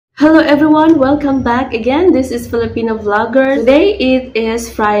Hello everyone, welcome back again. This is Filipina Vlogger. Today it is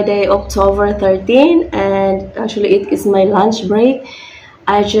Friday, October 13, and actually it is my lunch break.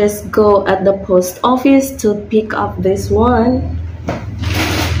 I just go at the post office to pick up this one.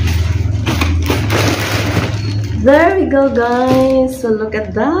 There we go, guys. So look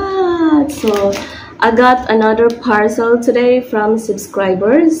at that. So I got another parcel today from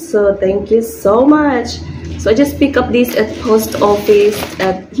subscribers. So thank you so much. So I just pick up this at post office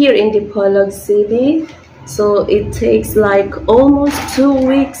here in Dipolog City. So it takes like almost 2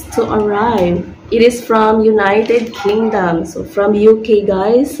 weeks to arrive. It is from United Kingdom, so from UK,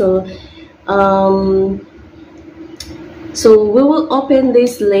 guys. So we will open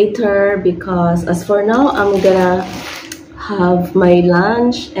this later because as for now, I'm gonna have my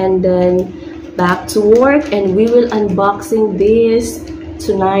lunch and then back to work, and we will unboxing this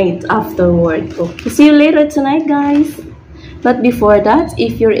tonight after work. Okay, see you later tonight, guys. But before that,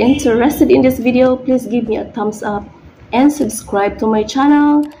 if you're interested in this video, please give me a thumbs up and subscribe to my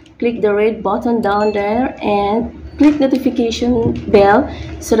channel. Click the red button down there and click notification bell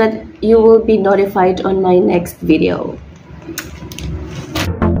so that you will be notified on my next video.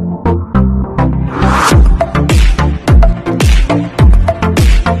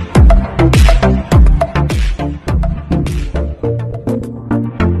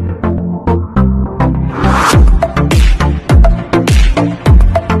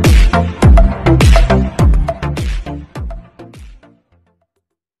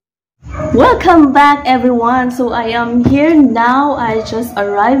 Welcome back, everyone. So I am here now. I just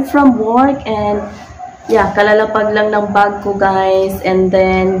arrived from work and yeah, kalalapag lang ng bag ko, guys. And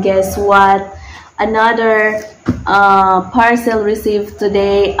then guess what? Another parcel received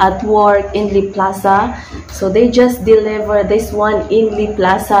today at work in Lee Plaza. So they just delivered this one in Lee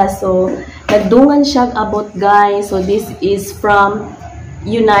Plaza. So nagdungan siya abot, guys. So this is from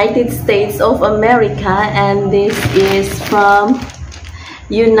United States of America and this is from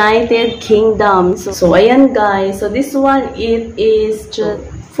United Kingdom. So ayan, guys. So this one, it is just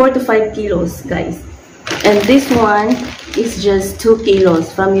 4 to 5 kilos, guys. And this one is just 2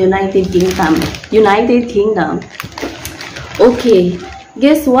 kilos from United Kingdom. Okay.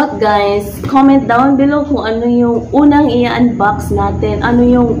 Guess what, guys? Comment down below kung ano yung unang i-unbox natin. Ano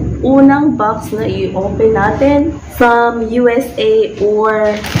yung unang box na i-open natin from USA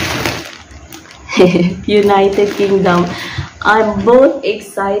or United Kingdom. I'm both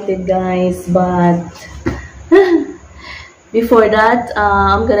excited, guys, but before that,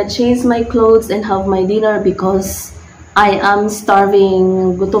 I'm gonna change my clothes and have my dinner because I am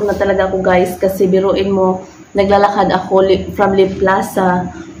starving. Gutom na talaga ako, guys, kasi biruin mo, naglalakad ako from Lee Plaza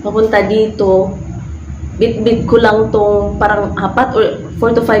papunta dito. Bit-bit ko lang tong parang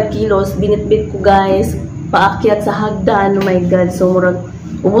 4 to 5 kilos. Binit-bit ko, guys, paakyat sa hagdan. Oh my God, so murag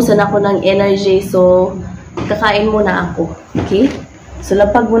ubusan ako ng energy, so kakain muna ako. Okay? So,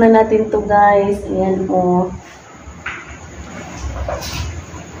 lapag muna natin to, guys. Ayan, oh.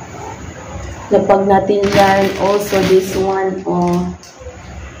 Lapag natin yan. Also, this one, oh.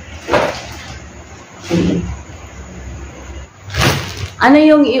 Okay. Ano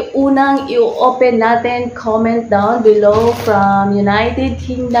yung unang i-open natin? Comment down below from United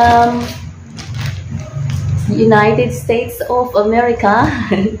Kingdom, United States of America.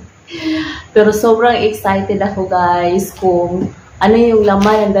 Pero sobrang excited ako, guys, kung ano yung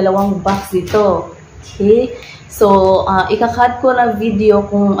laman ng dalawang box dito. Okay? So, ikakat ko na video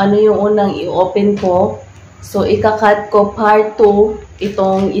kung ano yung unang i-open ko. So, ikakat ko part 2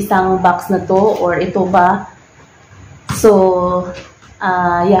 itong isang box na to, or ito ba. So,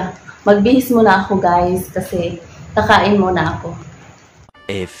 yeah. Magbihis muna ako, guys, kasi kakain muna ako.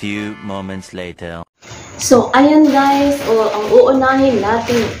 A few moments later. So, ayan, guys. Ang uunahin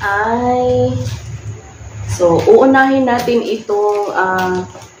natin ay... So, uunahin natin itong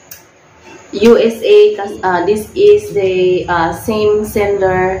USA. This is the same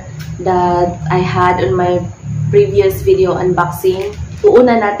sender that I had on my previous video unboxing.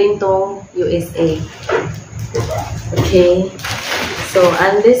 Uuna natin itong USA. Okay. So,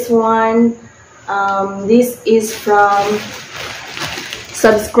 and this one, this is from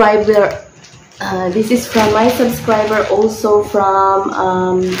subscriber. This is from my subscriber, also from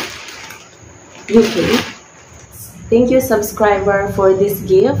UK. Thank you, subscriber, for this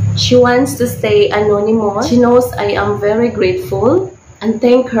gift. She wants to stay anonymous. She knows I am very grateful and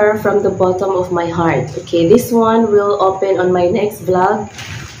thank her from the bottom of my heart. Okay, this one will open on my next vlog,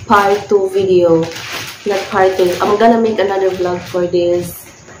 part 2 video. Not part 2. I'm gonna make another vlog for this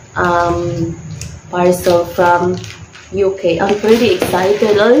parcel from UK. I'm pretty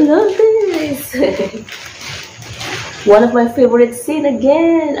excited. I love this. One of my favorite scene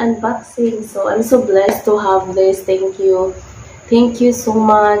again, unboxing. So I'm so blessed to have this. Thank you. Thank you so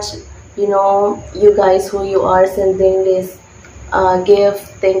much. You know, you guys who you are sending this gift.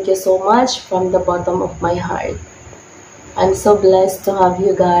 Thank you so much from the bottom of my heart. I'm so blessed to have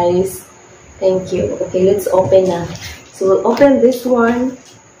you guys. Thank you. Okay, let's open na. So we'll open this one.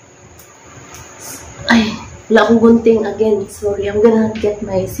 Ay, wala akong gunting again. Sorry, I'm gonna get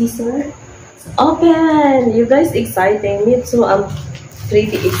my scissor. Open! You guys exciting me too. I'm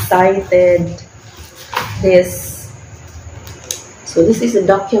pretty excited. So this is the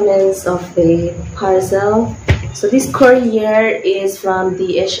documents of the parcel. So this courier is from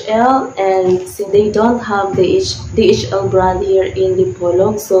DHL, and since they don't have the DHL brand here in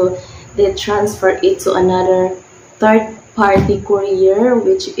Dipolog, so they transfer it to another third-party courier,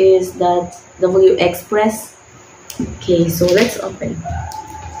 which is that W Express. Okay, so let's open.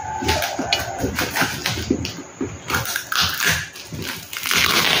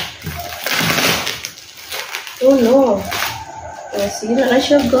 Oh no! See na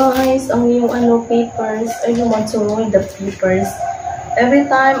siya guys, ang yung papers. I don't want to know the papers. Every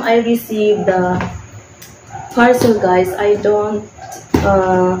time I receive the parcel guys, I don't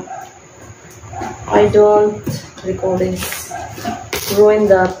recall this, ruin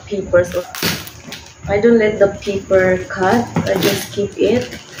the papers. I don't let the paper cut. I just keep it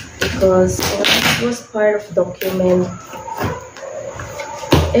because it was part of document.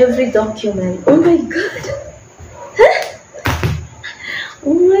 Every document. Oh my god!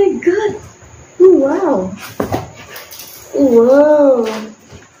 Oh my god! Oh, wow! Whoa!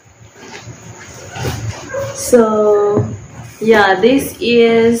 So yeah, this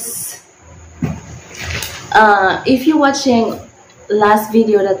is if you're watching last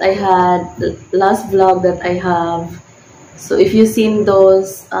video that I had, the last vlog that I have, so if you've seen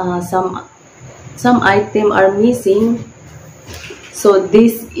those, some item are missing. So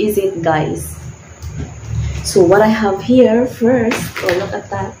this is it guys. So what I have here first, oh look at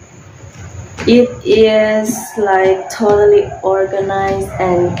that, it is like totally organized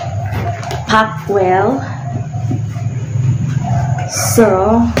and packed well.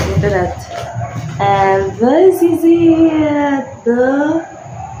 So look at that, and this is it, the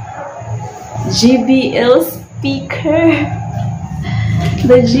JBL speaker.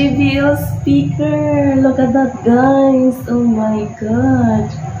 The JBL speaker, look at that guys, oh my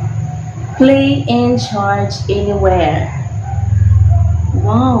god. Play and charge anywhere.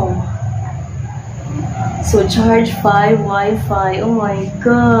 Wow. So charge 5 Wi-Fi. Oh my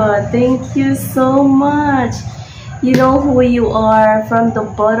god. Thank you so much. You know who you are from the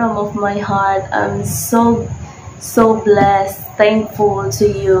bottom of my heart. I'm so blessed, thankful to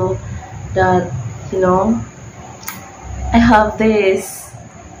you that, you know, I have this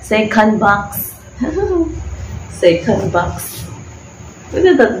second box. Second box. Look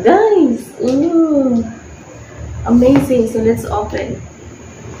at that guys. Ooh, amazing. So let's open.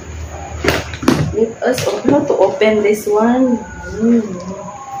 Let us open. How to open this one?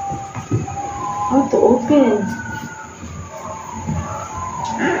 How to open?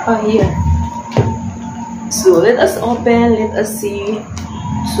 Oh, here. So let us open. Let us see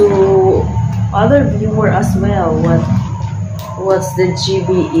to other viewer as well. What's the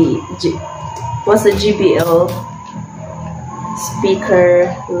what's the JBL speaker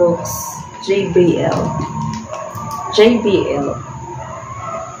looks. JBL.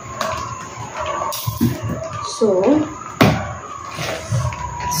 So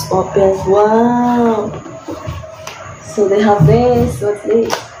let's open. Wow. So they have this. What's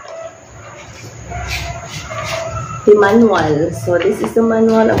this? The manual. So this is the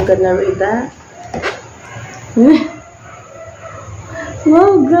manual. I'm gonna read that.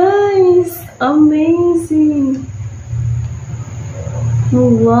 Wow guys, amazing.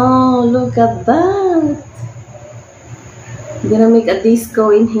 Wow, look at that. I'm gonna make a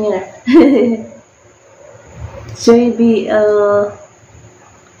disco in here. JBL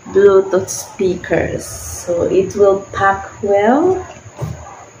Bluetooth speakers. So it will pack well.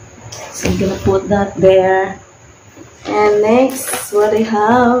 So I'm gonna put that there. And next, what I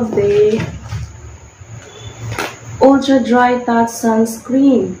have, the Ultra Dry Touch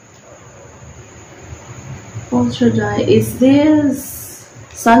Sunscreen. Ultra Dry. Is this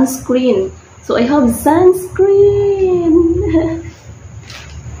sunscreen? So I have sunscreen.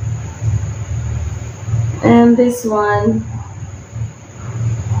 And this one.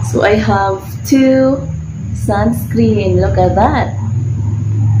 So I have 2 sunscreen. Look at that.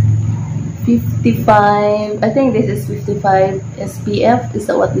 55. I think this is 55 SPF. Is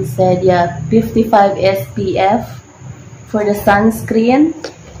that what they said? Yeah, 55 SPF for the sunscreen.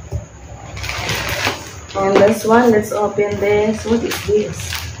 And this one, let's open this. What is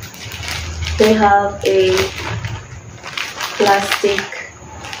this? They have a plastic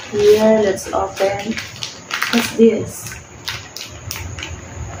here. Let's open. What's this?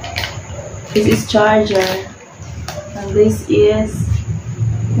 This is charger. And this is,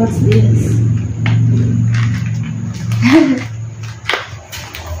 what's this?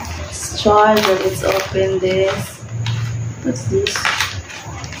 It's charger. Let's open this. What's this?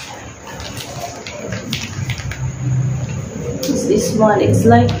 What's this one? It's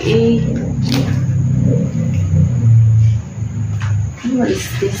like a, what is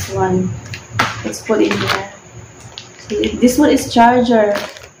this one? Let's put in here. So this one is charger.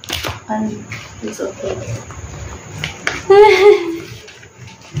 And it's okay.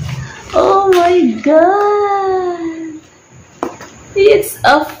 Oh my god! It's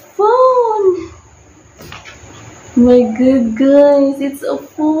a phone! My good guys, it's a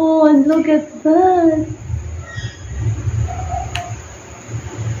phone! Look at that!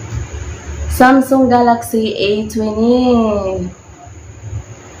 Samsung Galaxy A20.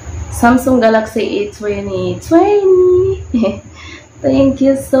 Samsung Galaxy A20. 20! Thank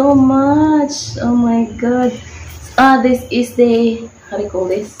you so much. Oh my god. This is the, how do you call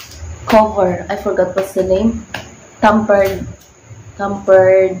this? Cover. I forgot what's the name. Tampered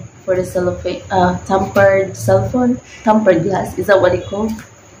for the cellophane. Tampered cell phone. Tampered glass. Is that what it called?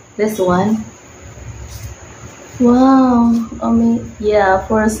 This one. Wow. I mean, yeah,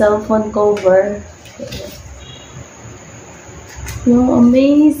 for a cell phone cover. Wow,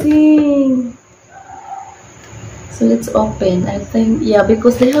 amazing. So let's open. I think, yeah,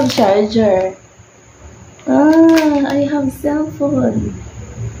 because they have charger. I have cell phone.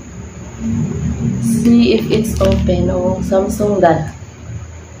 See if it's open. Oh, Samsung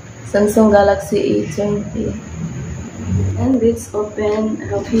Galaxy A20. And it's open. I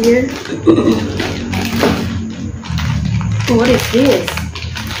have here. What is this?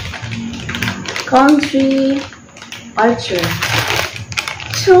 Country Archer.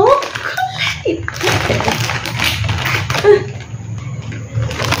 Chocolate.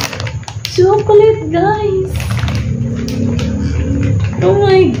 Chocolate, guys. Oh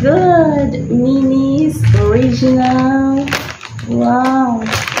my god. Minis original. Wow.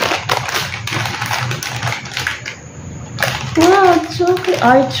 Wow, chocolate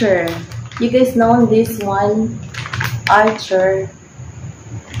Archer. You guys know this one? Archer.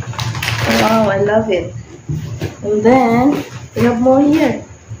 Wow, I love it. And then we have more here.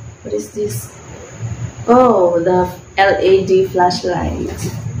 What is this? Oh, the LED flashlight.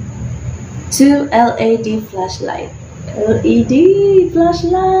 2 LED flashlight. LED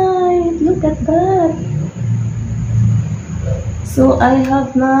flashlight. Look at that. So I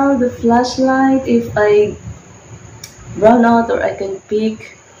have now the flashlight. If I run out, or I can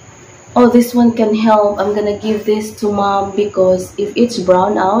pick. Oh, this one can help. I'm gonna give this to mom because if it's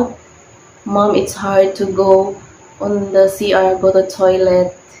brown out, mom, it's hard to go on the CR, go to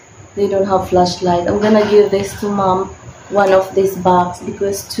toilet. They don't have flashlight. I'm gonna give this to mom, one of this box,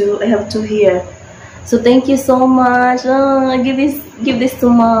 because I have two here. So thank you so much. Oh, give this to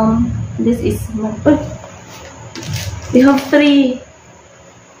mom. This is my, we have three.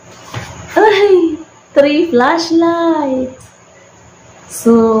 Ay, 3 flashlights.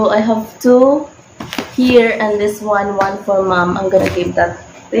 So I have 2 here and this one for mom. I'm gonna give that.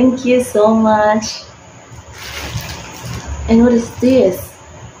 Thank you so much. And what is this?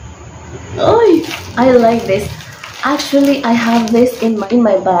 Oh, I like this. Actually, I have this in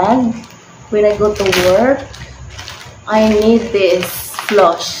my bag when I go to work. I need this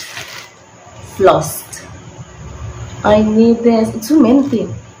flossed. I need this. It's so minty.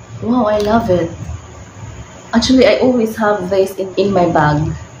 Wow, I love it. Actually, I always have this in my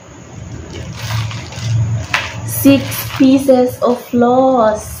bag. 6 pieces of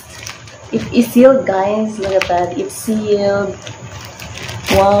floss. It is sealed, guys. Look at that. It's sealed.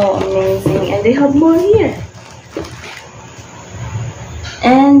 Wow, amazing. And they have more here.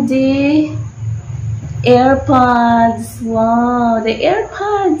 And the AirPods. Wow, the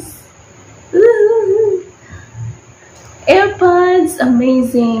AirPods. Ooh. AirPods,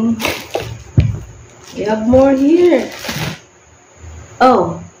 amazing. We have more here.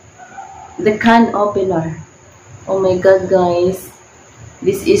 Oh, the can opener. Oh my god, guys.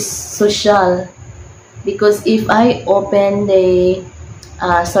 This is social. Because if I open the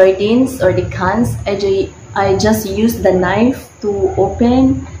sardines or the cans, I just use the knife to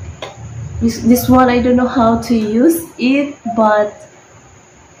open. This one, I don't know how to use it, but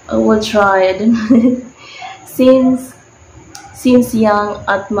I will try. I don't know. Since young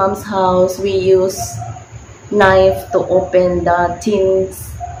at mom's house, we use knife to open the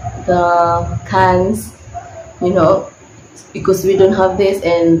tins, the cans. you know, because we don't have this,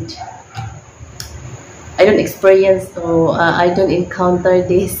 and I don't experience, or I don't encounter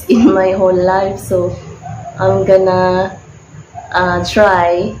this in my whole life. So I'm gonna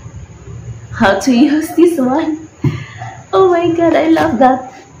try how to use this one. Oh my god, I love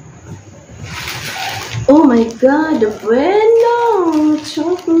that. Oh my god, the Bueno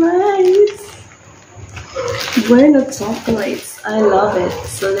chocolates. Bueno chocolates. I love it.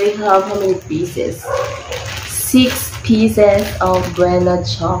 So they have how many pieces? 6 pieces of Bueno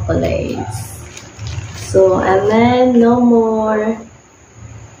chocolates. So, and then no more.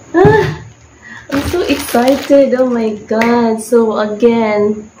 I'm so excited. Oh my god. So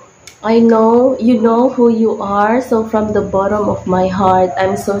again, I know you know who you are. So from the bottom of my heart,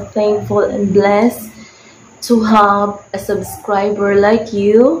 I'm so thankful and blessed to have a subscriber like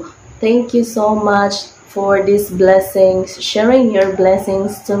you. Thank you so much for these blessings, sharing your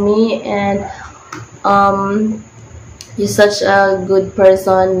blessings to me, and you're such a good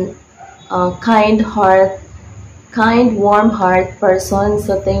person, kind warm heart person.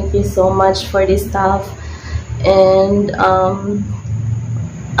 So thank you so much for this stuff, and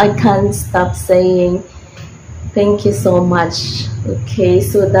I can't stop saying thank you so much. Okay,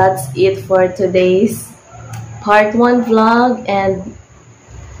 so that's it for today's part 1 vlog, and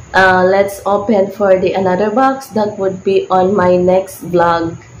let's open for the another box that would be on my next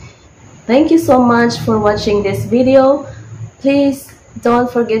vlog. Thank you so much for watching this video. Please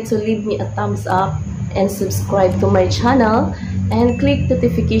don't forget to leave me a thumbs up and subscribe to my channel, and click the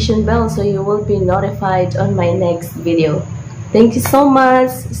notification bell so you will be notified on my next video. Thank you so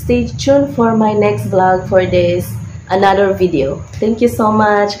much. Stay tuned for my next vlog for this another video. Thank you so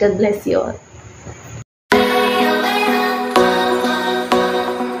much. God bless you all.